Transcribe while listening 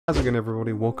How's it going,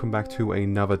 everybody? Welcome back to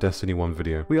another Destiny 1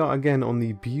 video. We are again on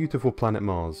the beautiful planet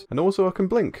Mars, and also I can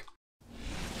blink.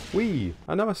 Whee!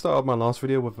 I know I started my last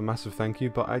video with a massive thank you,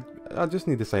 but I just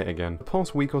need to say it again. The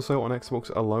past week or so on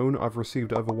Xbox alone, I've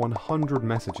received over 100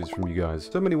 messages from you guys.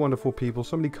 So many wonderful people,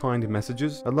 so many kind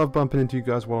messages. I love bumping into you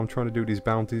guys while I'm trying to do these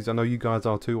bounties. I know you guys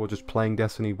are too, or just playing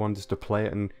Destiny 1 just to play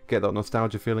it and get that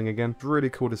nostalgia feeling again. It's really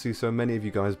cool to see so many of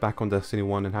you guys back on Destiny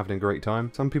 1 and having a great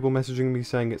time. Some people messaging me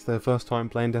saying it's their first time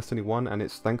playing Destiny 1 and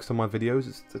it's thanks to my videos.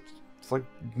 It's like,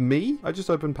 me? I just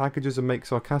open packages and make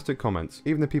sarcastic comments.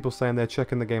 Even the people saying they're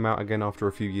checking the game out again after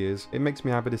a few years. It makes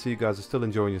me happy to see you guys are still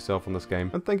enjoying yourself on this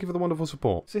game, and thank you for the wonderful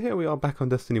support. So here we are back on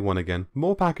Destiny 1 again.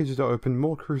 More packages are open,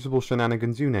 more Crucible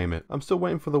shenanigans, you name it. I'm still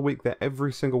waiting for the week that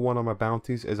every single one of my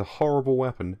bounties is a horrible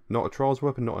weapon. Not a Trials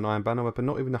weapon, not an Iron Banner weapon,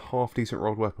 not even a half-decent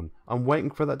rolled weapon. I'm waiting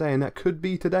for that day, and that could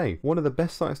be today. One of the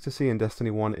best sights to see in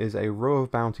Destiny 1 is a row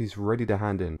of bounties ready to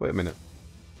hand in. Wait a minute.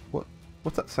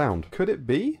 What's that sound? Could it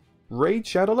be Raid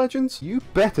Shadow Legends? You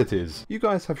bet it is! You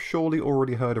guys have surely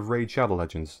already heard of Raid Shadow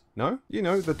Legends, no? You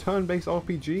know, the turn-based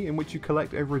RPG in which you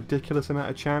collect a ridiculous amount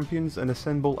of champions and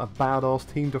assemble a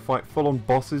badass team to fight full-on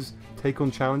bosses, take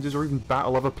on challenges, or even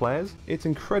battle other players? It's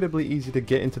incredibly easy to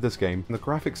get into this game, and the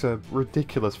graphics are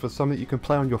ridiculous for something you can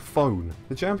play on your phone.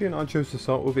 The champion I chose to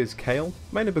start with is Kale,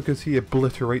 mainly because he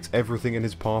obliterates everything in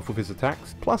his path with his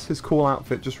attacks, plus his cool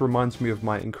outfit just reminds me of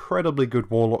my incredibly good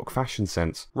Warlock fashion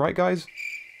sense. Right, guys?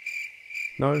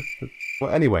 No? Well,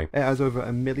 anyway, it has over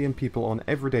 1 million people on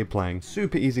everyday playing,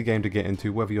 super easy game to get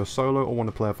into whether you're solo or want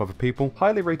to play with other people,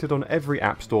 highly rated on every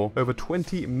app store, over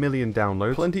 20 million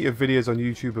downloads, plenty of videos on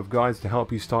YouTube of guides to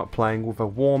help you start playing with a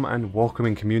warm and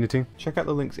welcoming community. Check out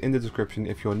the links in the description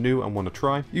if you're new and want to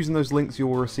try. Using those links you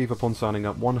will receive upon signing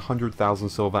up 100,000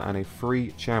 silver and a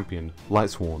free champion,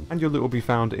 Lightsworn, and your loot will be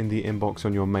found in the inbox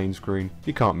on your main screen.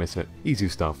 You can't miss it. Easy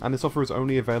stuff. And this offer is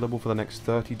only available for the next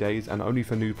 30 days and only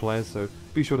for new players, so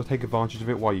be sure to take advantage of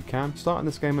it while you can. Starting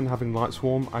this game and having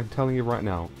Lightsworn, I'm telling you right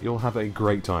now, you'll have a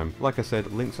great time. Like I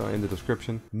said, links are in the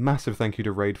description. Massive thank you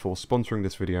to Raid for sponsoring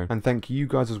this video, and thank you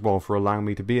guys as well for allowing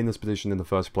me to be in this position in the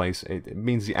first place. It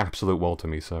means the absolute world to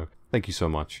me, so thank you so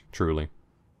much, truly.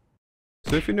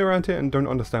 So if you're new around here and don't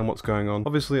understand what's going on,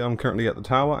 obviously I'm currently at the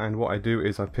tower, and what I do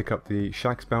is I pick up the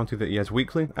Shaxx bounty that he has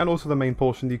weekly, and also the main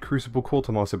portion, the Crucible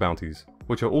Quartermaster bounties,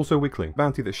 which are also weekly. The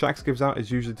bounty that Shaxx gives out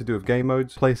is usually to do with game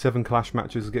modes, play 7 clash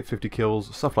matches, get 50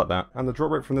 kills, stuff like that. And the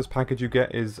drop rate from this package you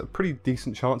get is a pretty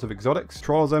decent chance of exotics,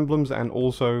 trials emblems, and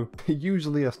also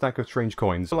usually a stack of strange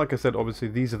coins. So like I said, obviously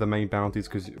these are the main bounties,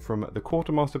 because from the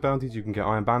Quartermaster bounties you can get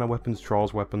Iron Banner weapons,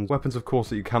 trials weapons, of course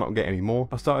that you cannot get anymore.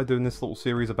 I started doing this little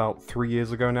series about 3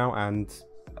 years ago now, and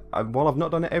while I've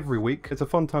not done it every week, it's a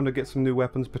fun time to get some new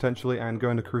weapons potentially and go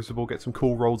into Crucible, get some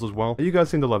cool rolls as well. You guys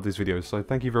seem to love these videos, so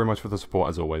thank you very much for the support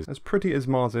as always. As pretty as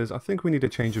Mars is, I think we need a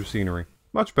change of scenery.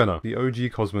 Much better. The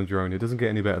OG Cosmodrome, it doesn't get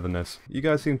any better than this. You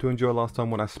guys seem to enjoy last time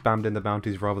when I spammed in the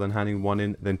bounties rather than handing one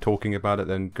in, then talking about it,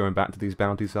 then going back to these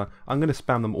bounties, so I'm going to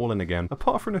spam them all in again.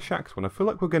 Apart from the Shaxx one, I feel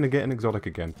like we're going to get an exotic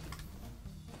again.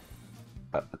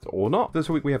 Or not. This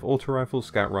week we have auto rifles,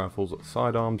 scout rifles,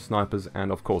 sidearms, snipers,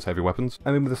 and of course heavy weapons.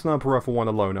 I mean, with the sniper rifle one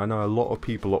alone, I know a lot of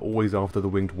people are always after the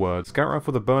winged word. Scout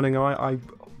rifle, the burning eye,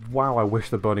 wow, I wish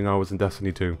the burning eye was in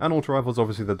Destiny 2. And auto rifles,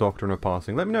 obviously the doctrine of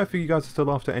passing. Let me know if you guys are still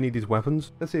after any of these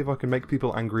weapons. Let's see if I can make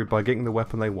people angry by getting the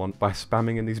weapon they want by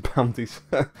spamming in these bounties.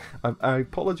 I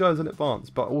apologise in advance,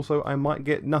 but also I might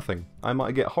get nothing. I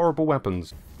might get horrible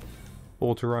weapons.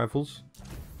 Auto rifles,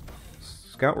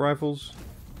 scout rifles,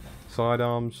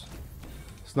 sidearms,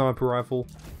 sniper rifle,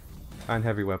 and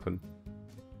heavy weapon.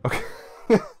 Okay,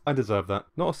 I deserve that.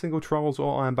 Not a single Trials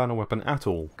or Iron Banner weapon at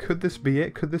all. Could this be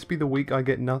it? Could this be the week I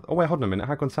get nothing? Oh wait, hold on a minute.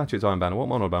 Hack on Satchet's Iron Banner. What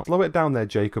am I on about? Slow it down there,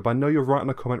 Jacob. I know you're writing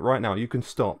a comment right now. You can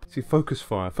stop. See, focus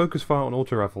fire. Focus fire on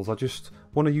auto rifles. I just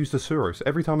want to use the Suros.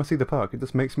 Every time I see the perk, it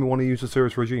just makes me want to use the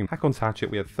Suros regime. Hack on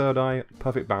Satchet. We have Third Eye,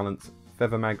 Perfect Balance,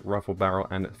 Feather Mag, Rifle Barrel,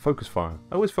 and Focus Fire.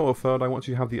 I always felt with Third Eye, once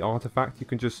you have the artifact, you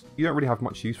don't really have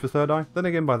much use for Third Eye. Then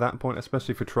again, by that point,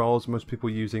 especially for Trials, most people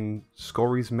using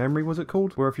Scori's Memory, was it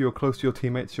called? Where if you're close to your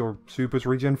teammates, your supers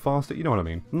regen faster, you know what I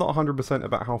mean. I'm not 100%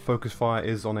 about how Focus Fire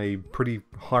is on a pretty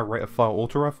high rate of fire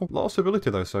auto rifle. A lot of stability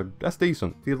though, so that's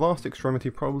decent. The Last Extremity,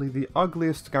 probably the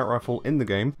ugliest scout rifle in the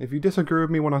game. If you disagree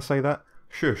with me when I say that,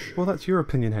 shush. Well, that's your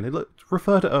opinion, Heli. Look,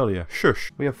 refer to earlier.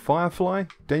 Shush. We have Firefly,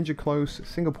 Danger Close,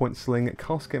 Single Point Sling,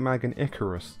 Casket Mag, and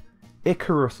Icarus.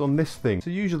 Icarus on this thing. So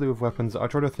usually with weapons, I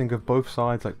try to think of both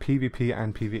sides, like PvP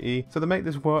and PvE. So to make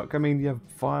this work, I mean, you have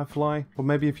Firefly, or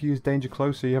maybe if you use Danger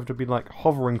Close, so you have to be like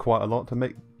hovering quite a lot to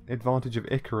make advantage of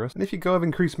Icarus, and if you go with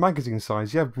increased magazine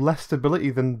size, you have less stability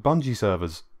than Bungie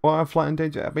servers. Fireflight and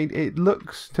Danger, I mean, it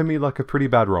looks to me like a pretty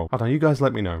bad roll. I don't know, you guys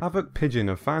let me know. Havoc Pigeon,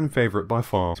 a fan favourite by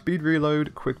far. Speed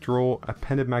reload, quick draw,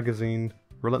 appended magazine,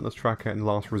 Relentless Tracker, and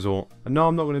Last Resort. And no,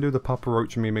 I'm not going to do the Papa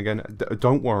Roach meme again.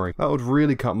 Don't worry. That would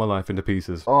really cut my life into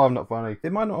pieces. Oh, I'm not funny.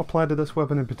 It might not apply to this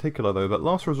weapon in particular though, but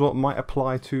Last Resort might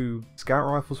apply to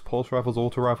scout rifles, pulse rifles,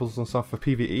 auto rifles and stuff for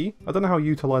PvE. I don't know how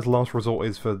utilised Last Resort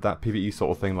is for that PvE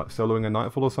sort of thing, like soloing a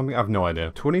Nightfall or something. I have no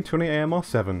idea. 2020 AMR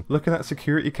 7. Looking at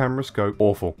security camera scope.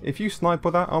 Awful. If you snipe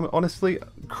with that, honestly,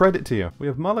 credit to you. We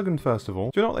have Mulligan first of all.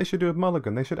 Do you know what they should do with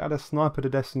Mulligan? They should add a sniper to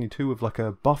Destiny 2 with like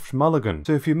a buffed Mulligan.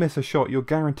 So if you miss a shot, you're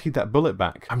guaranteed that bullet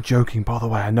back. I'm joking, by the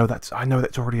way. I know that's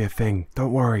already a thing.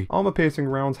 Don't worry. Armor piercing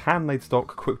rounds, hand laid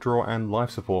stock, quick draw, and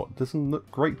life support. Doesn't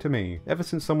look great to me. Ever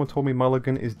since someone told me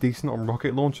Mulligan is decent on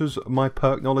rocket launchers, my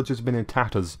perk knowledge has been in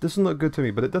tatters. Doesn't look good to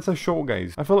me, but it does have short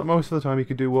gaze. I feel like most of the time you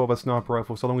could do well with a sniper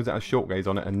rifle so long as it has short gaze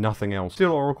on it and nothing else.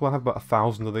 Steel Oracle, I have about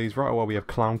 1,000 of these. Right away we have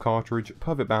Clown Cartridge,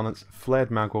 Perfect Balance,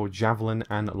 Flared Magwell, Javelin,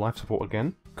 and life support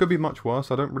again. Could be much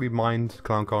worse. I don't really mind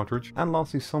Clown Cartridge. And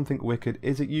lastly, Something Wicked.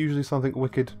 Is it usually Something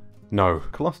Wicked? No.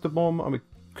 Cluster Bomb, I mean,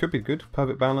 could be good.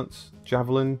 Perfect Balance,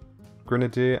 Javelin,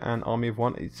 Grenadier, and Army of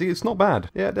One. See, it's not bad.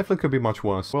 Yeah, it definitely could be much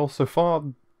worse. Well, so far,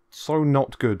 so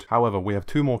not good. However, we have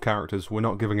 2 more characters. We're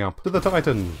not giving up. To the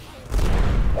Titan!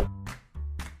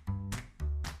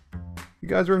 You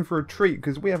guys are in for a treat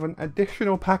because we have an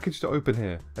additional package to open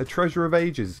here. A treasure of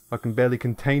ages. I can barely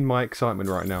contain my excitement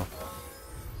right now.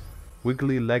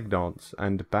 Wiggly Leg Dance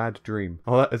and Bad Dream.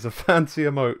 Oh, that is a fancy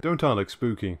emote. Don't I look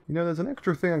spooky? You know, there's an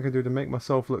extra thing I can do to make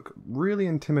myself look really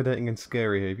intimidating and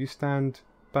scary here. If you stand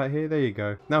back here, there you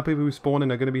go. Now people who spawn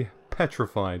in are going to be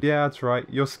petrified. Yeah, that's right.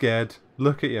 You're scared.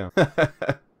 Look at you.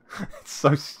 It's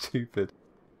so stupid.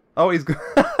 Oh, he's good.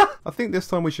 I think this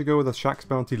time we should go with a Shaxx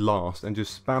Bounty last and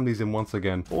just spam these in once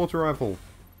again. Auto Rifle.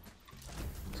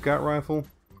 Scout Rifle.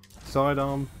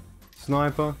 Sidearm.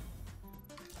 Sniper.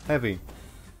 Heavy.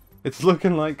 It's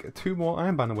looking like 2 more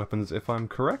Iron Banner weapons, if I'm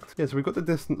correct. Yeah, so we've got the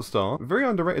Distant Star. Very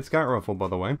underrated scout rifle, by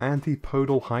the way.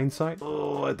 Antipodal Hindsight.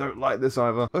 Oh, I don't like this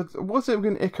either. What's it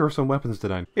with Icarus on weapons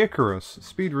today? Icarus,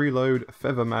 Speed Reload,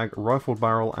 Feather Mag, Rifled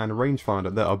Barrel, and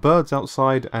Rangefinder. There are birds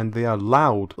outside, and they are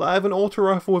loud. I have an auto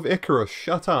rifle with Icarus.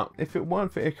 Shut up. If it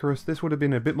weren't for Icarus, this would have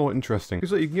been a bit more interesting.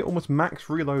 Because you can get almost max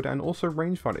reload and also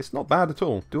rangefinder. It's not bad at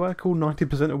all. Do I call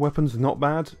 90% of weapons not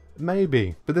bad?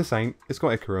 Maybe. But this ain't. It's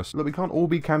got Icarus. Look, we can't all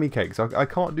be cami cakes. I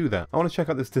can't do that. I want to check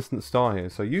out this Distant Star here.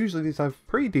 So usually these have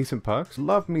pretty decent perks.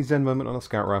 Love me Zen Moment on a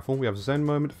scout rifle. We have Zen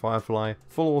Moment, Firefly,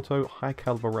 Full Auto, High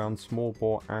Caliber Round, Small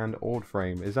Bore, and Ord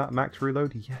Frame. Is that max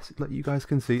reload? Yes, like you guys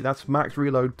can see. That's max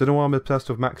reload. Don't know why I'm obsessed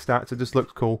with max stats. It just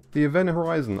looks cool. The Event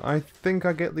Horizon. I think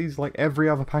I get these like every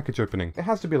other package opening. It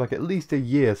has to be like at least a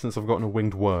year since I've gotten a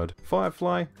winged word.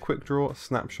 Firefly, Quick Draw,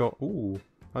 Snapshot. Ooh.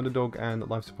 Underdog and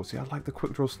life support. See, I like the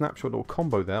quick draw snapshot little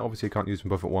combo there. Obviously, I can't use them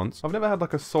both at once. I've never had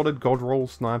like a solid god roll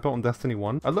sniper on Destiny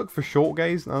 1. I look for short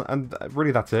gaze, and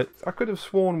really that's it. I could have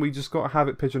sworn we just got a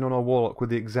Havoc Pigeon on our Warlock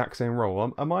with the exact same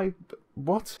roll. Am I...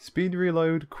 What? Speed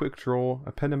reload, quick draw,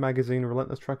 appended magazine,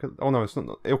 relentless tracker. Oh no, it's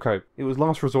not. Okay, it was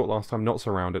last resort last time, not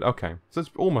surrounded. Okay, so it's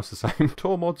almost the same.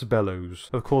 Tormod's Bellows.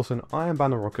 Of course, an Iron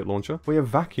Banner rocket launcher. We have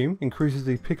vacuum, increases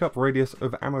the pickup radius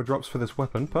of ammo drops for this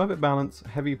weapon. Perfect balance,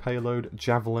 heavy payload,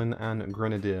 javelin, and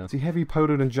grenadier. See, heavy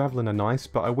payload and javelin are nice,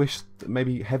 but I wish that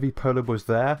maybe heavy payload was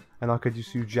there and I could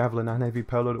just use javelin and heavy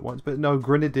payload at once. But no,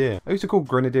 grenadier. I used to call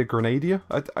grenadier grenadier.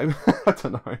 I don't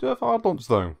know. Do have hard launch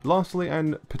though. Lastly,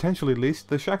 and potentially least,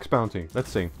 the Shaxx Bounty.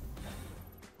 Let's see.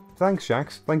 Thanks,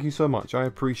 Shaxx. Thank you so much. I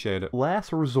appreciate it.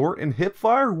 Last resort in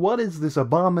hipfire? What is this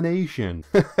abomination?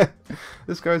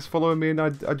 This guy's following me and I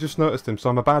just noticed him,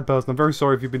 so I'm a bad person. I'm very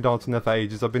sorry if you've been dancing there for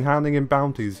ages. I've been handing him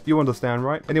bounties. You understand,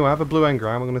 right? Anyway, I have a blue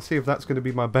engram. I'm going to see if that's going to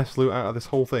be my best loot out of this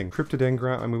whole thing. Cryptid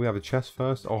engram. I mean, we have a chest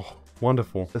first. Oh,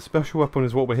 wonderful. The special weapon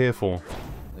is what we're here for.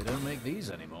 They don't make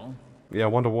these anymore. Yeah, I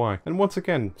wonder why. And once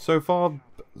again, so far,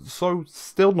 so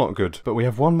still not good. But we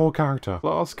have one more character.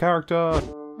 Last character.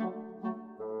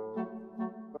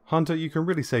 Hunter, you can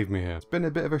really save me here. It's been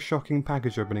a bit of a shocking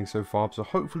package opening so far, so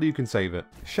hopefully you can save it.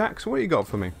 Shaxx, what do you got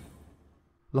for me?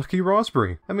 Lucky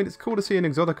Raspberry. I mean, it's cool to see an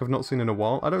exotic I've not seen in a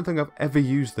while. I don't think I've ever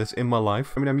used this in my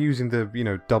life. I mean, I'm using the, you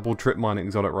know, double trip mine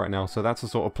exotic right now, so that's the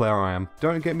sort of player I am.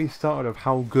 Don't get me started of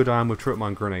how good I am with trip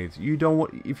mine grenades. You don't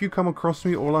want, if you come across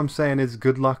me, all I'm saying is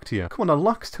good luck to you. Come on, the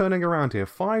luck's turning around here.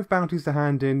 5 bounties to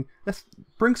hand in. Let's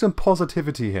bring some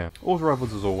positivity here. Auto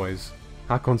rifles as always.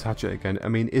 Hakon's Hatchet again. I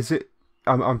mean, is it...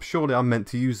 I'm surely I'm meant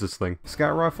to use this thing.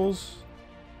 Scout rifles.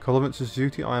 Colovin's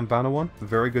Duty, Iron Banner one.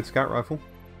 Very good scout rifle.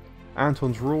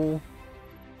 Anton's Rule.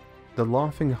 The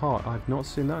Laughing Heart. I've not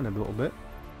seen that in a little bit.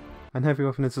 And heavy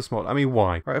weapon is a small. I mean,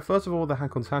 why? Right, first of all, the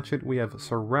Hakon's Hatchet. We have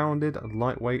Surrounded,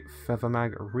 Lightweight, Feather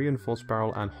Mag, Reinforced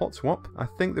Barrel, and Hot Swap. I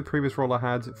think the previous roll I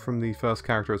had from the first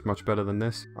character is much better than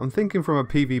this. I'm thinking from a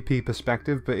PvP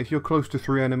perspective, but if you're close to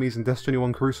 3 enemies in Destiny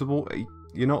 1 Crucible,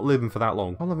 you're not living for that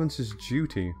long. Relevance is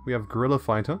duty. We have Guerrilla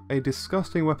Fighter, a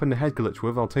disgusting weapon to head glitch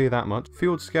with, I'll tell you that much.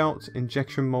 Field Scout,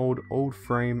 Injection Mold, Old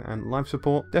Frame, and Life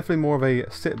Support. Definitely more of a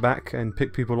sit back and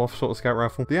pick people off sort of scout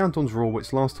rifle. The Anton's Rule,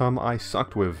 which last time I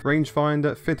sucked with.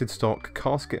 Rangefinder, Fitted Stock,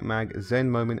 Casket Mag, Zen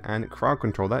Moment, and Crowd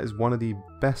Control. That is one of the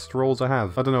best rolls I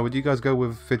have. I don't know, would you guys go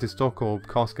with Fitted Stock or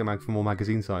Casket Mag for more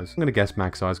magazine size? I'm gonna guess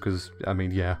mag size because, I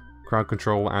mean, yeah. Crowd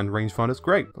Control and Rangefinder's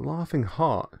great. The Laughing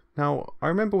Heart. Now, I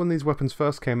remember when these weapons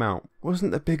first came out,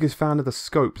 wasn't the biggest fan of the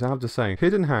scopes, I have to say.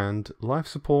 Hidden Hand, Life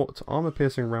Support, Armor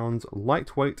Piercing Rounds,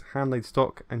 Lightweight, Hand-Laid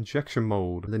Stock, Injection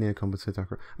Mold, Linear Composite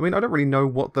Accurate. I mean, I don't really know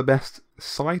what the best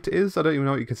sight is. I don't even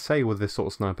know what you could say with this sort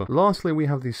of sniper. Lastly, we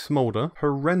have the Smolder,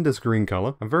 horrendous green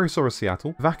colour. I'm very sorry,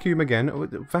 Seattle. Vacuum again.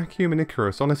 Vacuum and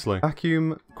Icarus, honestly.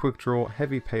 Vacuum, Quick Draw,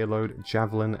 Heavy Payload,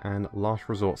 Javelin, and Last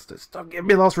Resort. Stop giving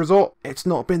me Last Resort! It's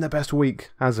not been the best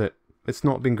week, has it? It's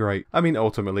not been great. I mean,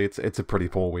 ultimately, it's a pretty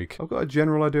poor week. I've got a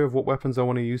general idea of what weapons I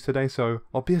want to use today, so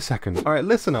I'll be a second. Alright,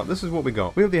 listen up. This is what we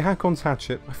got. We have the Hakon's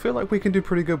Hatchet. I feel like we can do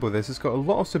pretty good with this. It's got a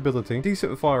lot of stability,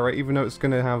 decent fire rate, even though it's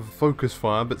going to have focus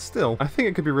fire, but still, I think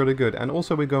it could be really good. And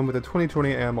also, we're going with a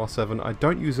 2020 AMR7. I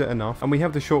don't use it enough. And we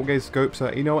have the short gauge scope,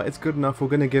 so you know what? It's good enough. We're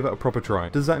going to give it a proper try.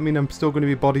 Does that mean I'm still going to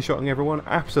be body shotting everyone?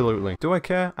 Absolutely. Do I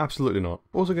care? Absolutely not.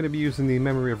 Also going to be using the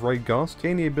Memory of Raid Ghast.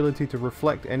 Gain the ability to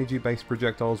reflect energy-based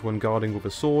projectiles when guarding with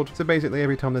a sword. So basically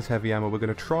every time there's heavy ammo we're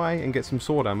going to try and get some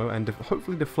sword ammo and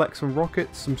hopefully deflect some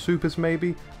rockets, some supers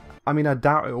maybe. I mean, I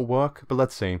doubt it'll work, but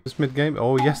let's see. This mid-game?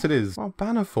 Oh, yes it is. Oh,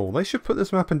 Bannerfall. They should put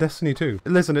this map in Destiny 2.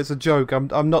 Listen, it's a joke.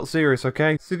 I'm not serious,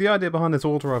 okay? See, the idea behind this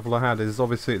auto rifle I had is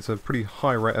obviously it's a pretty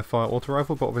high rate of fire auto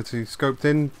rifle, but obviously scoped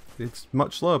in, it's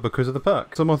much lower because of the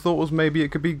perk. So my thought was maybe it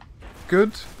could be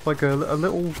good, like a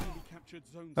little...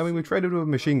 I mean, we traded with a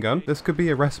machine gun. This could be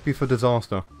a recipe for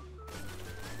disaster.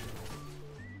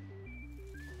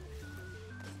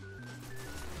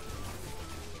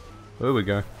 There we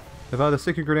go. If I had a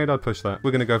sticky grenade, I'd push that.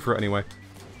 We're going to go for it anyway.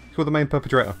 Kill the main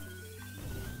perpetrator.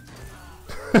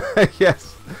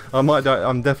 Yes! I might die.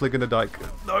 I'm definitely going to die.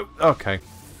 No! Okay.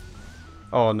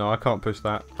 Oh no, I can't push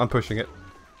that. I'm pushing it.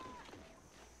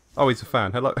 Oh, he's a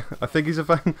fan. Hello. I think he's a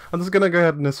fan. I'm just going to go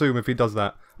ahead and assume if he does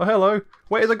that. Oh, hello!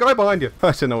 Wait, there's a guy behind you!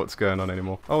 I don't know what's going on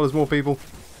anymore. Oh, there's more people.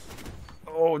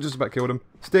 Oh, just about killed him.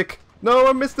 Stick! No,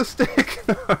 I missed the stick!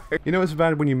 You know it's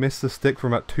bad when you miss the stick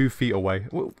from about 2 feet away.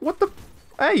 What the...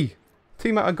 Hey!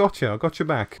 Teammate, I got you. I got your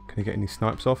back. Can you get any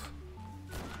snipes off?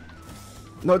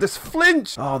 No, this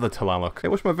flinch! Oh, the Talaluk. Hey,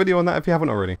 watch my video on that if you haven't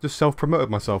already. Just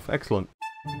self-promoted myself. Excellent.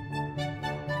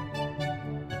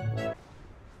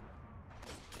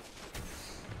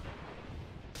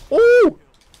 Oh!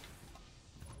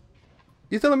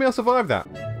 You're telling me I survived that?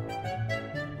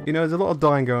 You know, there's a lot of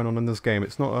dying going on in this game.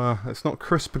 It's not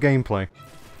crisp gameplay.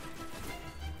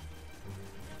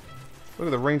 Look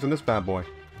at the range on this bad boy.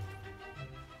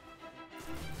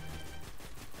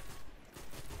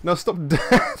 No, stop,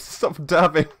 stop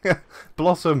dabbing.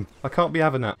 Blossom, I can't be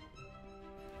having that.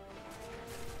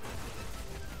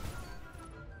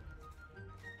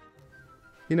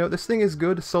 You know, this thing is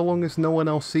good so long as no one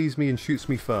else sees me and shoots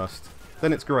me first.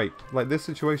 Then it's great. Like, this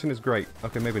situation is great.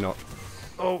 Okay, maybe not.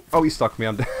 Oh, he stuck me,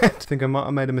 I'm dead. I think I might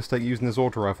have made a mistake using this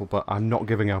auto rifle, but I'm not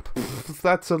giving up.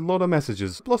 That's a lot of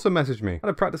messages. Blossom messaged me. I had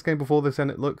a practice game before this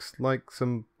and it looks like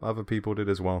some other people did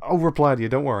as well. I'll reply to you,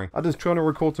 don't worry. I'm just trying to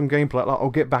record some gameplay. I'll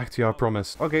get back to you, I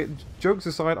promise. Okay, jokes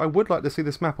aside, I would like to see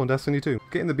this map on Destiny 2.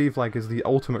 Getting the B flag is the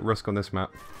ultimate risk on this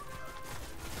map.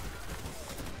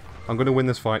 I'm going to win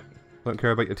this fight. Don't care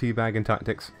about your teabagging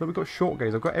tactics. But we've got short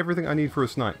gaze. I've got everything I need for a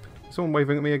snipe. Someone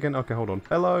waving at me again? Okay, hold on.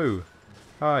 Hello!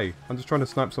 Hi. I'm just trying to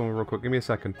snipe someone real quick. Give me a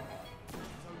second.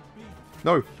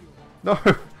 No! No!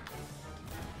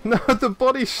 No, the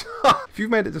body shot! If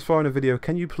you've made it this far in a video,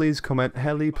 can you please comment,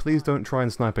 Heli, please don't try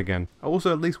and snipe again. I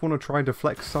also at least want to try and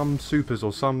deflect some supers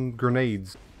or some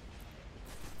grenades.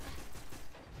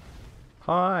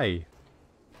 Hi!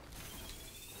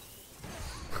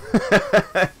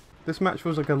 This match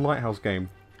feels like a lighthouse game.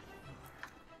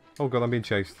 Oh god, I'm being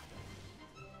chased.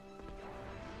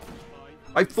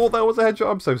 I thought that was a headshot,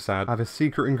 I'm so sad. I have a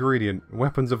secret ingredient,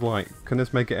 Weapons of Light. Can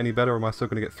this make it any better or am I still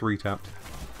going to get 3 tapped?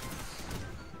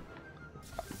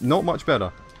 Not much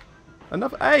better.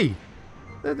 Enough. Hey!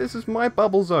 This is my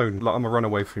bubble zone. Like, I'm gonna run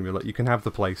away from you, like, you can have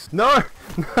the place. No!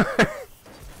 No!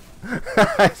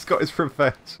 He's got his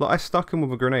revenge. Like, I stuck him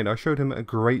with a grenade. I showed him a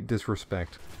great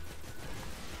disrespect.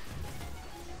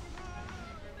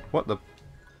 What the...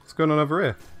 What's going on over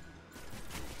here?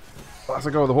 That's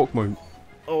a go with the Hawk Moon.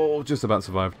 Oh, just about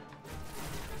survived.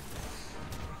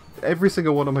 Every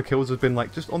single one of my kills has been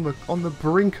like just on the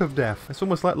brink of death. It's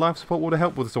almost like life support would have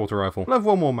helped with this auto rifle. I'll have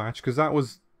one more match because that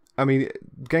was, I mean,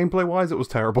 gameplay wise it was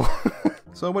terrible.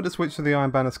 So I went to switch to the Iron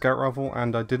Banner Scout Rifle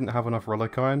and I didn't have enough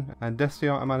Relic Iron, and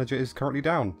Destiny Item Manager is currently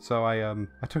down. So I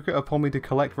took it upon me to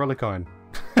collect Relic Iron.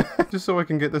 Just so I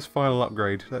can get this final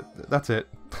upgrade. That's it.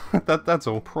 That's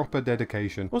all. Proper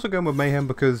dedication. Also going with Mayhem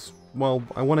because, well,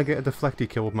 I want to get a deflecty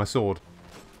kill with my sword.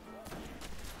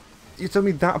 You tell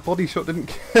me that body shot didn't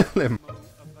kill him?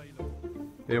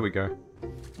 Here we go.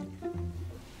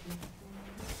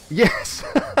 Yes!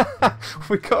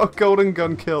 We got a golden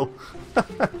gun kill.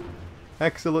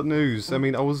 Excellent news. I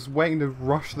mean, I was waiting to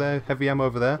rush their heavy ammo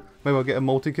over there. Maybe I'll get a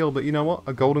multi-kill, but you know what?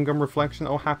 A golden gun reflection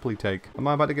I'll happily take. Am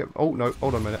I about to get... Oh, no.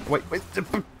 Hold on a minute. Wait.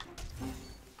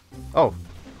 Oh.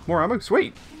 More ammo?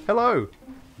 Sweet. Hello.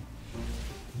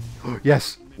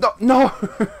 Yes. No! No!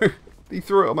 He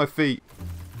threw it at my feet.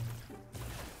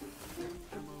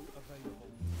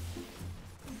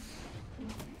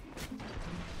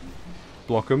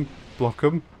 Block him, block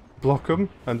him, block him,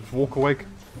 and walk away.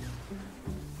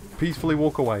 Peacefully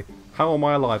walk away. How am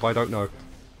I alive? I don't know.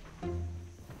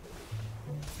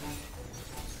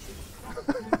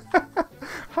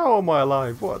 How am I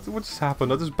alive? What just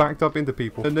happened? I just backed up into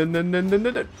people. No.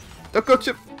 I got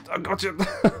you! I got you!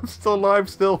 I'm still alive,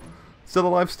 still. Still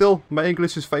alive, still. My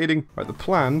English is fading. Right, the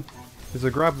plan is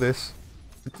to grab this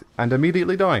and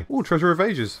immediately die. Ooh, Treasure of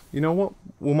Ages. You know what?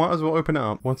 We might as well open it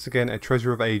up. Once again, a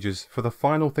Treasure of Ages for the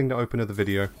final thing to open of the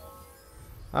video.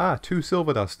 Ah, 2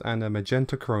 silver dust and a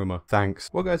magenta chroma. Thanks.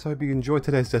 Well guys, I hope you enjoyed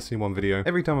today's Destiny 1 video.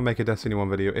 Every time I make a Destiny 1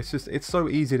 video, it's so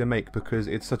easy to make because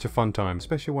it's such a fun time,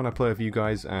 especially when I play with you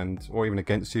guys or even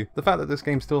against you. The fact that this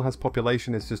game still has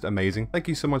population is just amazing. Thank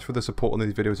you so much for the support on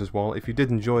these videos as well. If you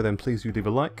did enjoy them, please do leave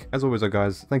a like. As always though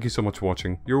guys, thank you so much for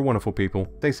watching. You're wonderful people.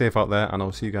 Stay safe out there and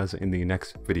I'll see you guys in the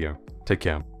next video. Take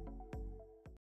care.